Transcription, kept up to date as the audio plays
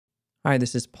Hi,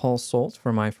 this is Paul Solt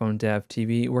from iPhone Dev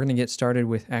TV. We're going to get started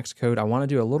with Xcode. I want to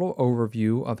do a little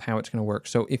overview of how it's going to work.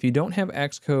 So if you don't have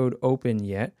Xcode open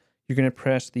yet, you're going to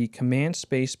press the Command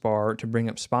space bar to bring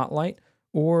up Spotlight,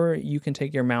 or you can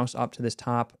take your mouse up to this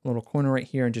top little corner right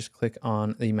here and just click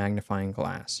on the magnifying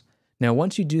glass. Now,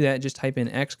 once you do that, just type in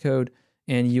Xcode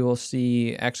and you will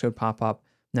see Xcode pop up.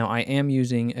 Now, I am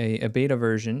using a beta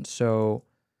version, so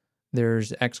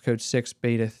there's Xcode 6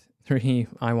 beta 3.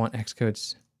 I want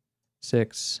Xcode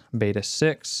 6 beta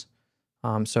 6.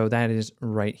 So that is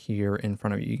right here in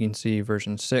front of you. You can see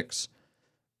version 6.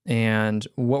 And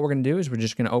what we're going to do is we're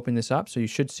just going to open this up. So you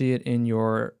should see it in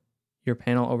your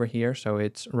panel over here. So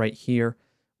it's right here.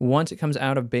 Once it comes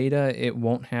out of beta, it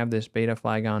won't have this beta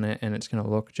flag on it, and it's going to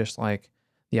look just like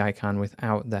the icon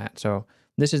without that. So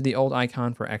this is the old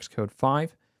icon for Xcode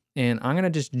 5. And I'm going to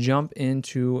just jump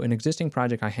into an existing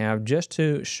project I have just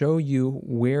to show you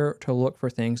where to look for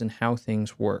things and how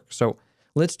things work. So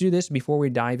let's do this before we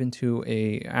dive into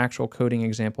a actual coding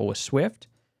example with Swift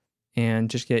and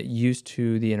just get used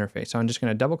to the interface. So I'm just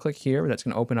going to double click here. That's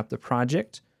going to open up the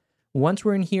project. Once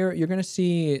we're in here, you're going to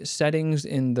see settings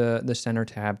in the center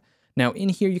tab. Now in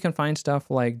here, you can find stuff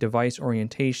like device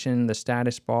orientation, the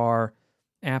status bar,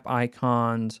 app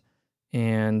icons,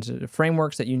 and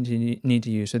frameworks that you need to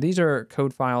use. So these are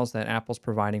code files that Apple's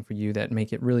providing for you that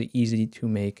make it really easy to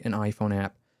make an iPhone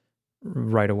app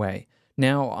right away.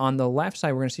 Now, on the left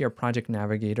side, we're going to see our project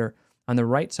navigator. On the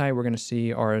right side, we're going to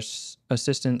see our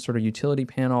assistant sort of utility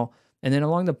panel. And then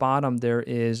along the bottom, there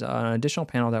is an additional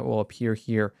panel that will appear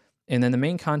here. And then the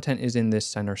main content is in this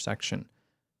center section.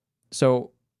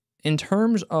 So in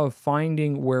terms of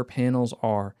finding where panels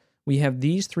are, we have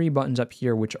these three buttons up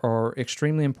here, which are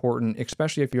extremely important,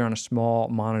 especially if you're on a small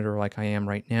monitor like I am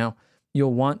right now.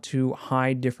 You'll want to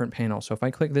hide different panels. So if I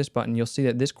click this button, you'll see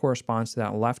that this corresponds to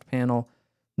that left panel.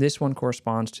 This one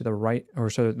corresponds to the right,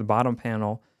 or so the bottom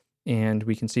panel, and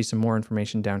we can see some more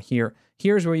information down here.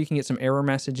 Here's where you can get some error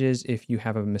messages if you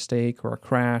have a mistake or a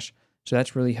crash. So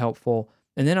that's really helpful.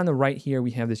 And then on the right here,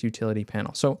 we have this utility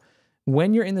panel. So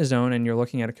when you're in the zone and you're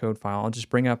looking at a code file, I'll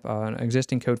just bring up an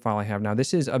existing code file I have. Now,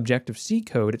 this is Objective-C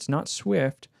code. It's not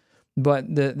Swift,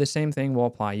 but the same thing will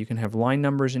apply. You can have line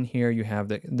numbers in here. You have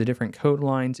the different code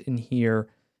lines in here.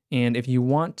 And if you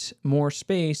want more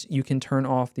space, you can turn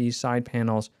off these side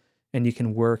panels and you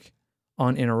can work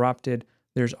uninterrupted.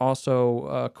 There's also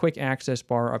a quick access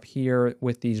bar up here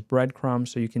with these breadcrumbs,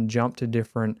 so you can jump to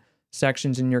different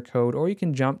sections in your code, or you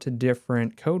can jump to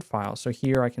different code files. So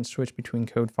here I can switch between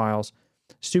code files.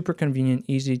 Super convenient,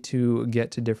 easy to get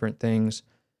to different things.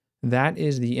 That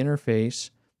is the interface.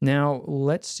 Now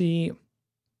let's see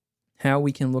how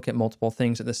we can look at multiple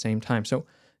things at the same time. So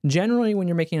generally when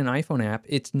you're making an iPhone app,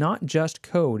 it's not just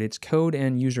code, it's code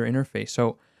and user interface.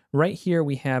 So right here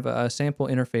we have a sample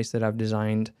interface that I've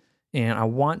designed, and I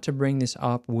want to bring this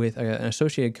up with an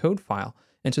associated code file.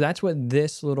 And so that's what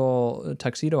this little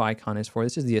tuxedo icon is for.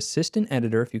 This is the assistant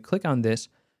editor. If you click on this,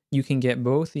 you can get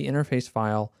both the interface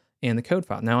file and the code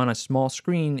file. Now on a small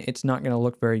screen, it's not going to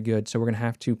look very good. So we're going to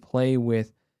have to play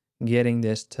with getting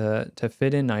this to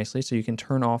fit in nicely. So you can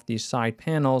turn off these side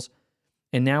panels.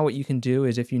 And now what you can do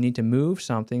is if you need to move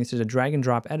something, this is a drag and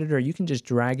drop editor, you can just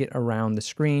drag it around the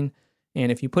screen.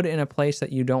 And if you put it in a place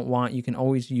that you don't want, you can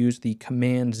always use the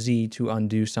Command Z to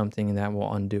undo something, and that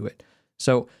will undo it.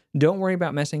 So don't worry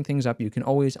about messing things up. You can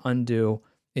always undo.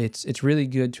 It's really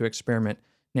good to experiment.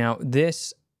 Now,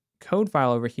 this code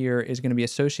file over here is going to be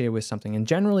associated with something. And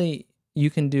generally, you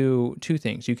can do two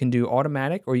things. You can do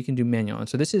automatic or you can do manual. And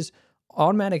so this is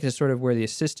automatic is sort of where the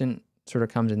assistant sort of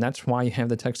comes in. That's why you have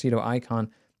the tuxedo icon,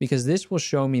 because this will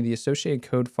show me the associated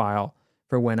code file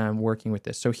for when I'm working with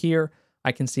this. So here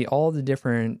I can see all the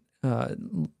different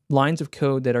lines of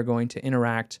code that are going to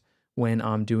interact when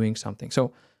I'm doing something.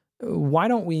 So why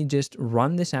don't we just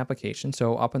run this application?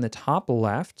 So up on the top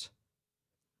left,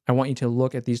 I want you to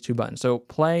look at these two buttons. So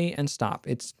play and stop.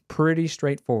 It's pretty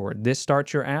straightforward. This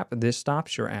starts your app, this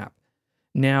stops your app.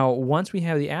 Now, once we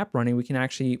have the app running, we can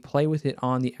actually play with it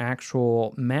on the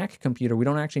actual Mac computer. We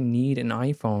don't actually need an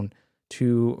iPhone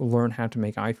to learn how to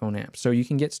make iPhone apps. So you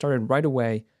can get started right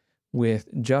away with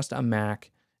just a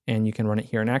Mac and you can run it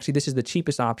here. And actually, this is the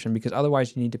cheapest option because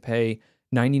otherwise you need to pay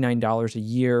 $99 a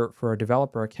year for a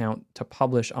developer account to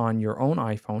publish on your own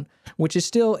iPhone, which is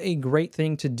still a great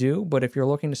thing to do. But if you're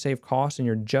looking to save costs and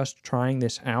you're just trying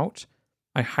this out,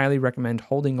 I highly recommend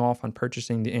holding off on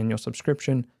purchasing the annual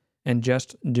subscription and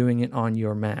just doing it on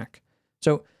your Mac.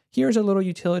 So here's a little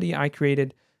utility I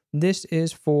created. This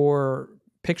is for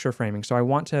picture framing. So I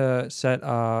want to set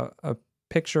a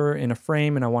picture in a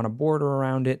frame and I want a border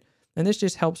around it. And this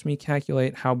just helps me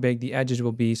calculate how big the edges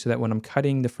will be so that when I'm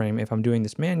cutting the frame, if I'm doing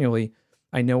this manually,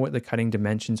 I know what the cutting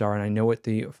dimensions are and I know what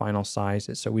the final size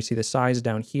is. So we see the size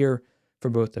down here for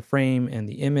both the frame and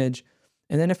the image.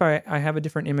 And then if I have a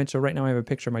different image, so right now I have a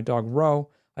picture of my dog Ro,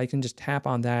 I can just tap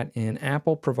on that, and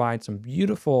Apple provides some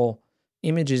beautiful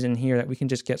images in here that we can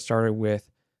just get started with.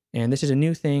 And this is a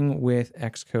new thing with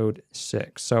Xcode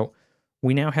 6. So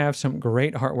we now have some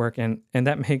great artwork, and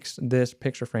that makes this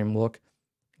picture frame look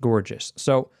gorgeous.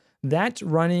 So that's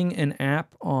running an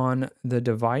app on the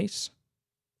device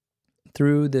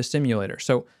through the simulator.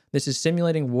 So this is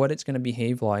simulating what it's going to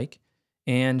behave like.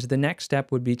 And the next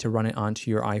step would be to run it onto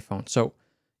your iPhone. So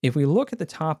if we look at the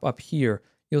top up here,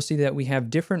 you'll see that we have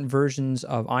different versions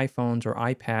of iPhones or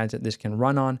iPads that this can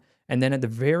run on. And then at the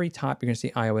very top, you're going to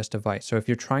see iOS device. So if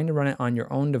you're trying to run it on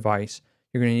your own device,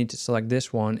 you're going to need to select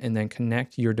this one and then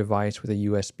connect your device with a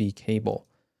USB cable.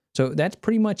 So that's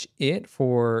pretty much it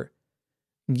for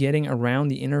getting around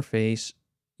the interface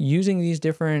using these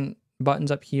different buttons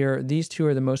up here. These two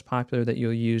are the most popular that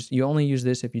you'll use. You only use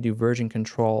this if you do version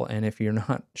control, and if you're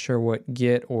not sure what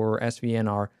Git or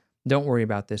SVN are, don't worry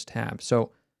about this tab.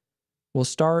 So we'll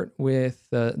start with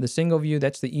the single view.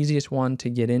 That's the easiest one to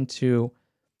get into.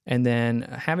 And then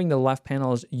having the left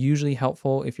panel is usually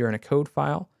helpful if you're in a code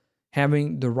file.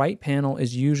 Having the right panel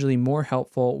is usually more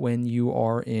helpful when you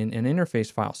are in an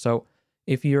interface file. So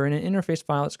if you're in an interface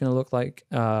file, it's going to look like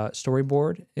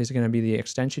storyboard is going to be the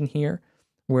extension here,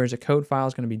 whereas a code file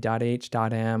is going to be .h,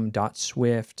 .m,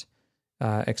 .swift,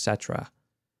 etc.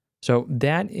 So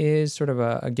that is sort of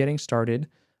a getting started.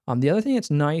 The other thing that's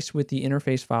nice with the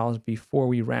interface files before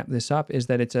we wrap this up is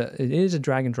that it is a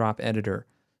drag and drop editor.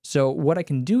 So what I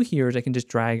can do here is I can just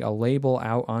drag a label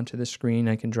out onto the screen.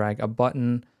 I can drag a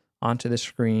button onto the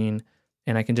screen,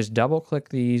 and I can just double click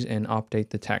these and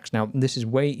update the text. Now, this is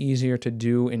way easier to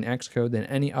do in Xcode than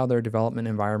any other development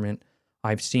environment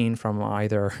I've seen from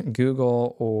either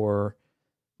Google or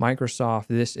Microsoft.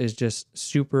 This is just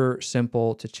super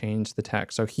simple to change the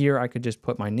text. So here I could just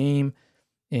put my name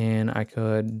and I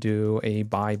could do a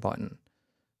buy button.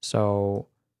 So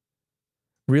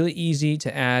really easy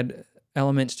to add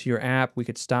elements to your app. We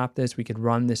could stop this, we could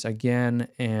run this again,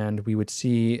 and we would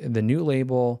see the new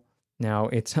label. Now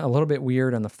it's a little bit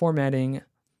weird on the formatting,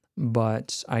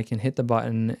 but I can hit the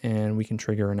button and we can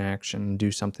trigger an action and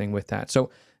do something with that. So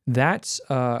that's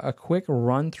a quick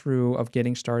run through of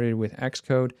getting started with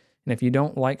Xcode. And if you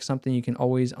don't like something, you can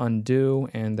always undo,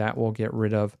 and that will get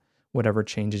rid of whatever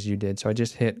changes you did. So I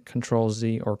just hit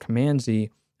Control-Z or Command-Z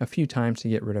a few times to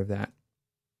get rid of that.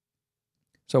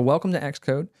 So welcome to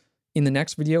Xcode. In the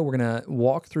next video, we're going to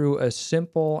walk through a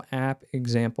simple app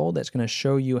example that's going to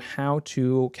show you how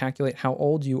to calculate how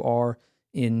old you are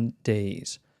in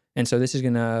days. And so this is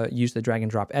going to use the drag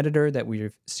and drop editor that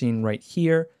we've seen right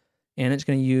here, and it's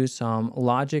going to use some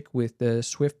logic with the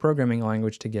Swift programming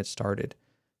language to get started.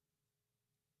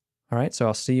 All right, so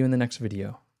I'll see you in the next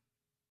video.